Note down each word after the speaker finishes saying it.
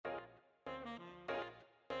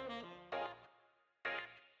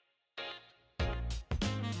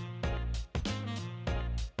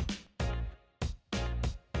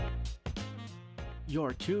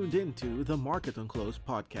You're tuned into the Market on Close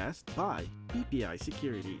podcast by BPI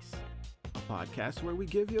Securities, a podcast where we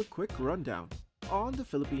give you a quick rundown on the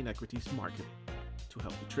Philippine equities market to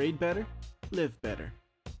help you trade better, live better,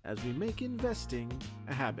 as we make investing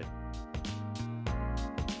a habit.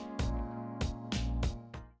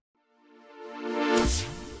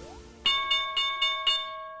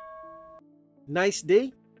 Nice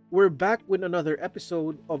day! We're back with another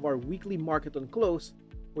episode of our weekly Market on Close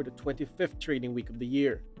for the 25th trading week of the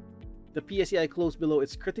year. The PSEI closed below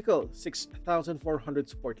its critical 6,400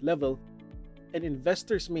 support level, and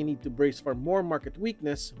investors may need to brace for more market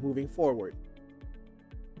weakness moving forward.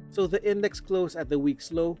 So the index closed at the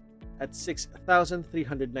week's low at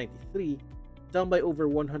 6,393, down by over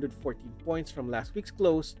 114 points from last week's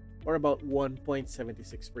close, or about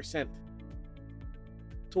 1.76%.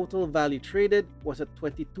 Total value traded was at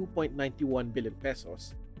 22.91 billion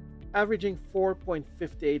pesos, averaging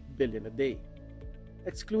 4.58 billion a day.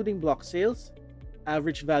 Excluding block sales,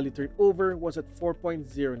 average value turnover was at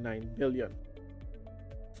 4.09 billion.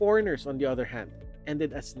 Foreigners, on the other hand,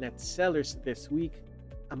 ended as net sellers this week,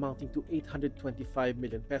 amounting to 825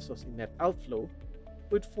 million pesos in net outflow,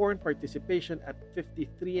 with foreign participation at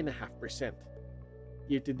 53.5%.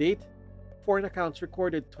 Year to date, foreign accounts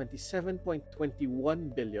recorded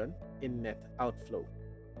 27.21 billion in net outflow.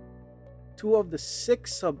 Two of the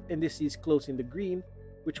six sub-indices closed in the green,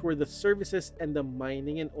 which were the services and the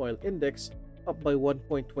mining and oil index, up by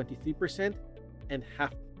 1.23% and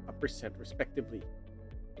 0.5% respectively.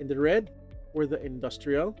 In the red were the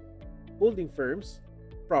industrial, holding firms,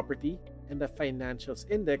 property, and the financials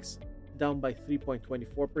index, down by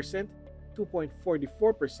 3.24%,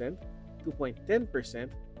 2.44%, 2.10%,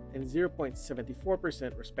 and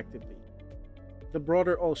 0.74% respectively. The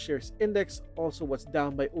broader all shares index also was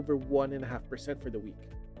down by over 1.5% for the week.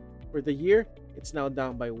 For the year, it's now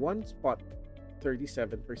down by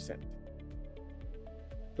 1.37%.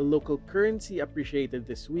 The local currency appreciated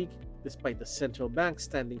this week despite the central bank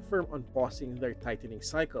standing firm on pausing their tightening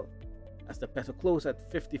cycle, as the peso closed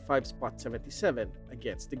at 55.77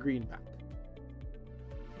 against the greenback.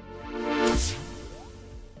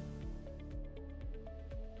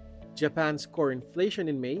 Japan's core inflation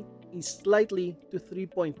in May eased slightly to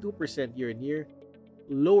 3.2% year-on-year,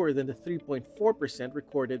 lower than the 3.4%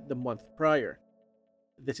 recorded the month prior.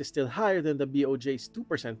 This is still higher than the BOJ's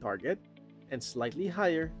 2% target and slightly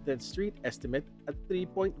higher than street estimate at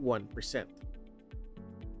 3.1%.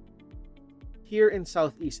 Here in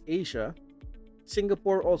Southeast Asia,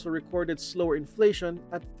 Singapore also recorded slower inflation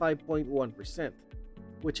at 5.1%,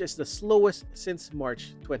 which is the slowest since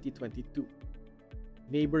March 2022.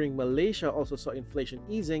 Neighboring Malaysia also saw inflation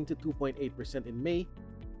easing to 2.8% in May,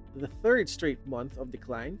 the third straight month of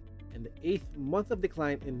decline and the eighth month of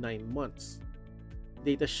decline in 9 months.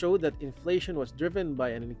 Data showed that inflation was driven by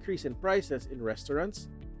an increase in prices in restaurants,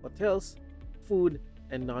 hotels, food,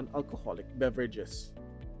 and non-alcoholic beverages.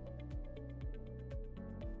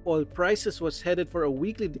 Oil prices was headed for a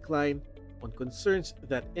weekly decline on concerns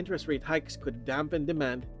that interest rate hikes could dampen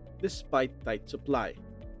demand despite tight supply.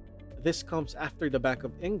 This comes after the Bank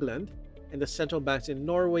of England and the central banks in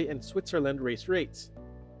Norway and Switzerland raised rates.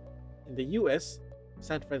 In the US,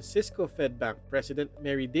 San Francisco Fed Bank President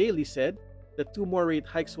Mary Daly said that 2 more rate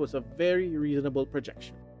hikes was a very reasonable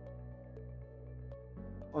projection.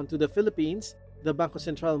 On to the Philippines, the Bangko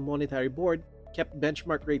Sentral Monetary Board kept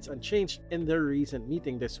benchmark rates unchanged in their recent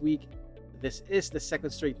meeting this week. This is the second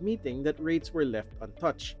straight meeting that rates were left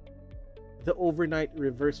untouched. The overnight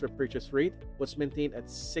reverse repurchase rate was maintained at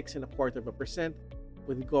 6.25%,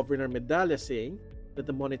 with Governor Medalla saying that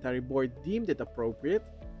the Monetary Board deemed it appropriate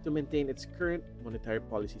to maintain its current monetary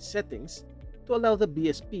policy settings to allow the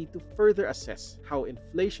BSP to further assess how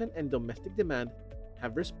inflation and domestic demand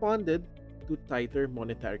have responded to tighter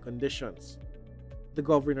monetary conditions. The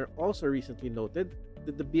governor also recently noted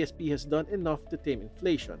that the BSP has done enough to tame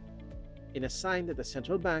inflation, in a sign that the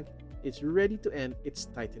central bank is ready to end its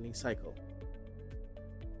tightening cycle.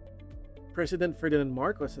 President Ferdinand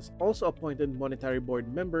Marcos has also appointed Monetary Board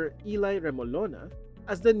member Eli Remolona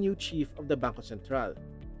as the new chief of the Bangko Sentral,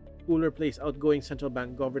 who will replace outgoing central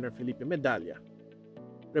bank governor Felipe Medalla.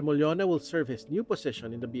 Remolona will serve his new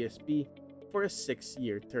position in the BSP for a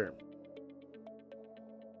 6-year term.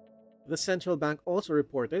 The central bank also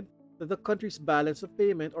reported that the country's balance of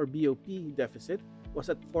payment or BOP deficit was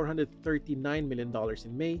at $439 million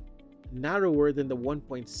in May, narrower than the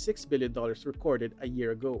 $1.6 billion recorded a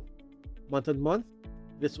year ago. Month on month,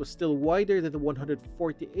 this was still wider than the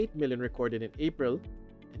 $148 million recorded in April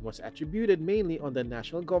and was attributed mainly on the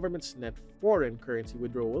national government's net foreign currency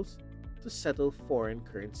withdrawals to settle foreign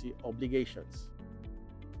currency obligations.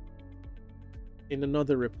 In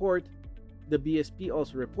another report, the BSP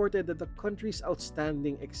also reported that the country's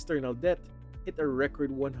outstanding external debt hit a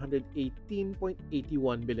record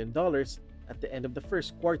 $118.81 billion at the end of the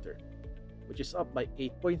first quarter, which is up by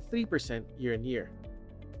 8.3% year on year.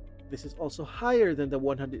 This is also higher than the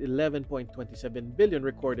 $111.27 billion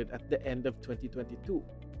recorded at the end of 2022.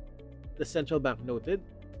 The central bank noted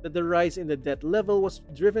that the rise in the debt level was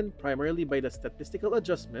driven primarily by the statistical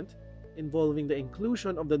adjustment involving the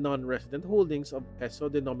inclusion of the non-resident holdings of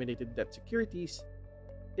peso-denominated debt securities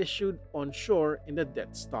issued onshore in the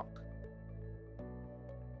debt stock.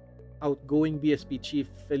 Outgoing BSP chief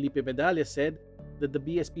Felipe Medalla said that the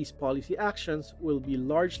BSP's policy actions will be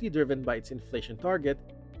largely driven by its inflation target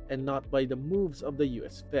and not by the moves of the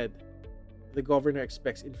US Fed. The governor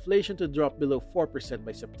expects inflation to drop below 4%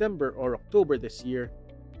 by September or October this year,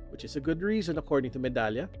 which is a good reason, according to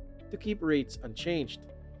Medalla, to keep rates unchanged.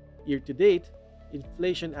 Year to date,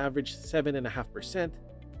 inflation averaged 7.5%,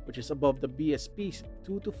 which is above the BSP's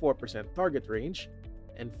 2 to 4% target range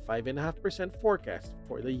and 5.5% forecast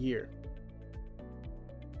for the year.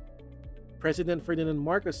 President Ferdinand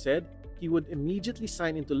Marcos said he would immediately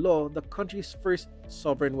sign into law the country's first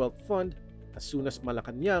sovereign wealth fund as soon as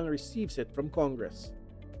Malacanang receives it from Congress.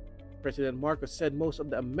 President Marcos said most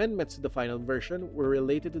of the amendments to the final version were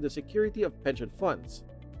related to the security of pension funds,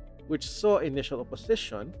 which saw initial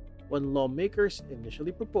opposition when lawmakers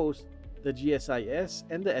initially proposed the GSIS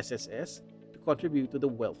and the SSS to contribute to the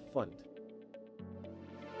wealth fund.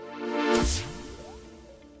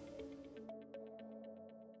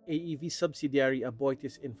 AEV subsidiary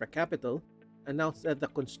Aboitiz Infracapital announced that the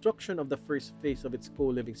construction of the first phase of its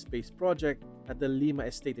co-living space project at the Lima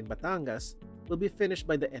Estate in Batangas will be finished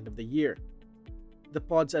by the end of the year. The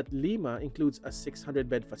pods at Lima includes a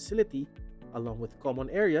 600-bed facility along with common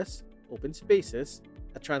areas, open spaces,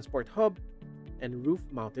 a transport hub, and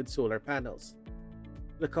roof-mounted solar panels.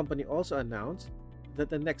 The company also announced that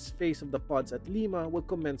the next phase of the pods at Lima will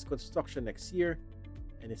commence construction next year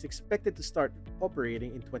and is expected to start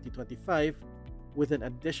operating in 2025 with an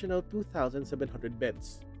additional 2,700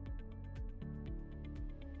 beds.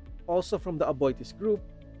 Also from the Aboitiz Group,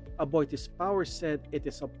 Aboitiz Power said it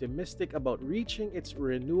is optimistic about reaching its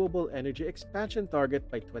renewable energy expansion target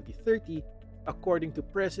by 2030, according to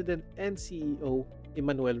President and CEO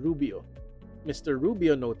Emmanuel Rubio. Mr.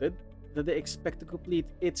 Rubio noted that they expect to complete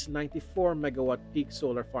its 94-megawatt peak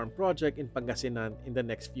solar farm project in Pangasinan in the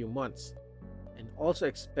next few months, and also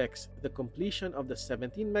expects the completion of the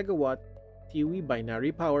 17-megawatt Tiwi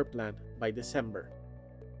binary power plant by December.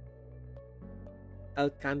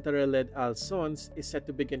 Alcantara-led Alsons is set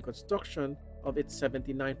to begin construction of its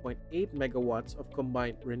 79.8 megawatts of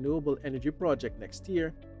combined renewable energy project next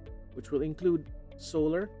year, which will include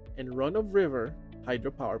solar and run-of-river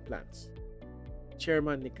hydropower plants.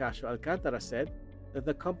 Chairman Nicasio Alcantara said that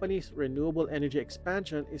the company's renewable energy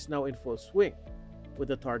expansion is now in full swing,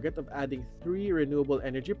 with a target of adding 3 renewable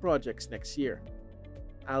energy projects next year.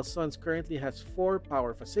 Alsons currently has 4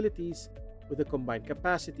 power facilities with a combined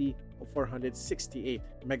capacity of 468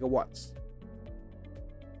 megawatts.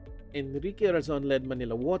 Enrique Razon-led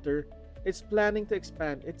Manila Water is planning to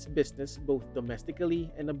expand its business both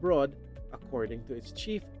domestically and abroad, according to its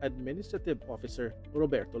Chief Administrative Officer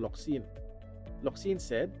Roberto Locsin. Locsin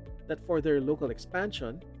said that for their local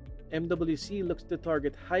expansion, MWC looks to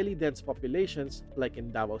target highly dense populations like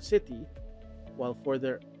in Davao City, while for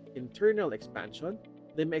their internal expansion,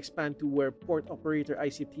 they may expand to where port operator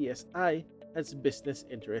ICTSI has business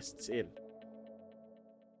interests in.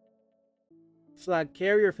 Flag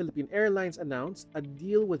carrier Philippine Airlines announced a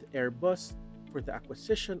deal with Airbus for the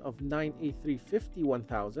acquisition of 9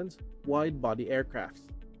 A350-1000s wide-body aircrafts.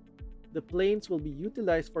 The planes will be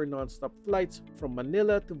utilized for non-stop flights from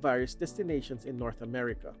Manila to various destinations in North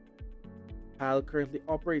America. PAL currently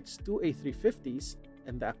operates 2 A350s,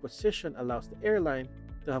 and the acquisition allows the airline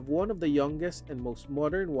to have one of the youngest and most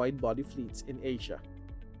modern wide-body fleets in Asia.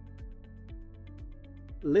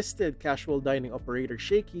 Listed casual dining operator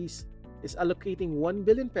Shakey's is allocating 1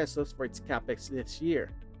 billion pesos for its capex this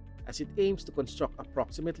year, as it aims to construct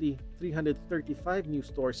approximately 335 new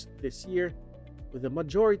stores this year, with the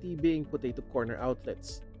majority being potato corner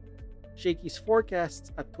outlets. Shakey's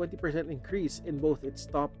forecasts a 20% increase in both its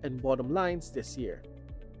top and bottom lines this year,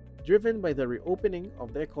 driven by the reopening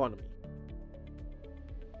of the economy.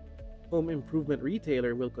 Home improvement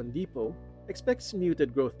retailer Wilcon Depot expects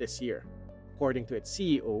muted growth this year, according to its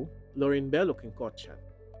CEO, Lauren Bello Quincotian,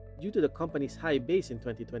 due to the company's high base in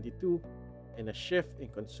 2022 and a shift in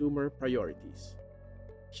consumer priorities.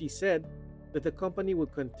 She said that the company will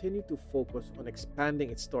continue to focus on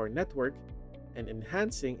expanding its store network and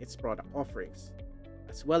enhancing its product offerings,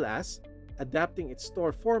 as well as adapting its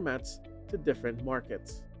store formats to different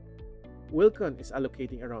markets. Wilcon is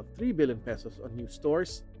allocating around 3 billion pesos on new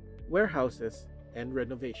stores, warehouses, and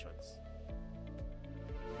renovations.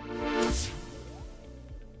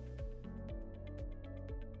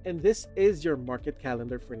 And this is your market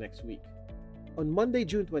calendar for next week. On Monday,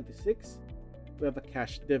 June 26, we have a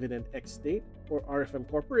cash dividend ex-date for RFM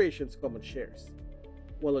Corporation's common shares.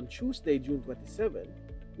 While on Tuesday, June 27,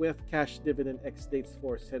 we have cash dividend ex-dates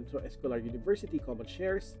for Centro Escolar University common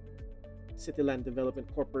shares, Cityland Development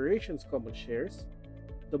Corporation's common shares,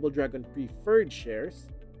 Double Dragon Preferred shares,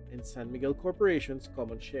 and San Miguel Corporation's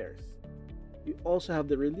common shares. We also have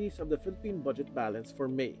the release of the Philippine budget balance for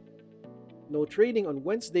May. No trading on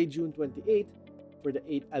Wednesday, June 28 for the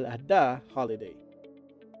Eid al-Adha holiday.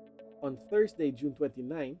 On Thursday, June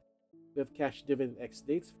 29, we have cash dividend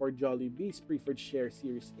ex-dates for Jollibee's preferred share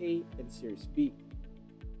Series A and Series B.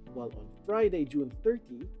 While on Friday, June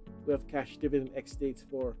 30, we have cash dividend ex-dates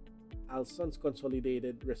for Alson's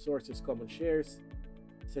Consolidated Resources common shares,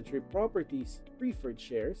 Century Properties preferred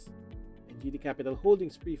shares, and GD Capital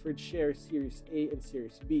Holdings preferred shares Series A and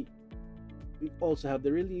Series B. We also have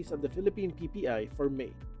the release of the Philippine PPI for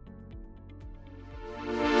May.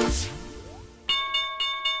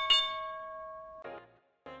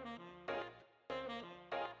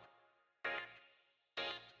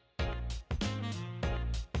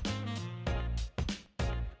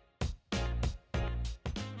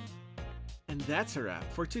 And that's a wrap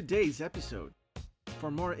for today's episode.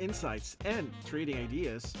 For more insights and trading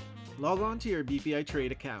ideas, log on to your BPI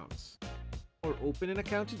Trade accounts or open an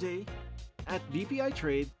account today at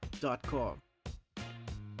bpitrade.com.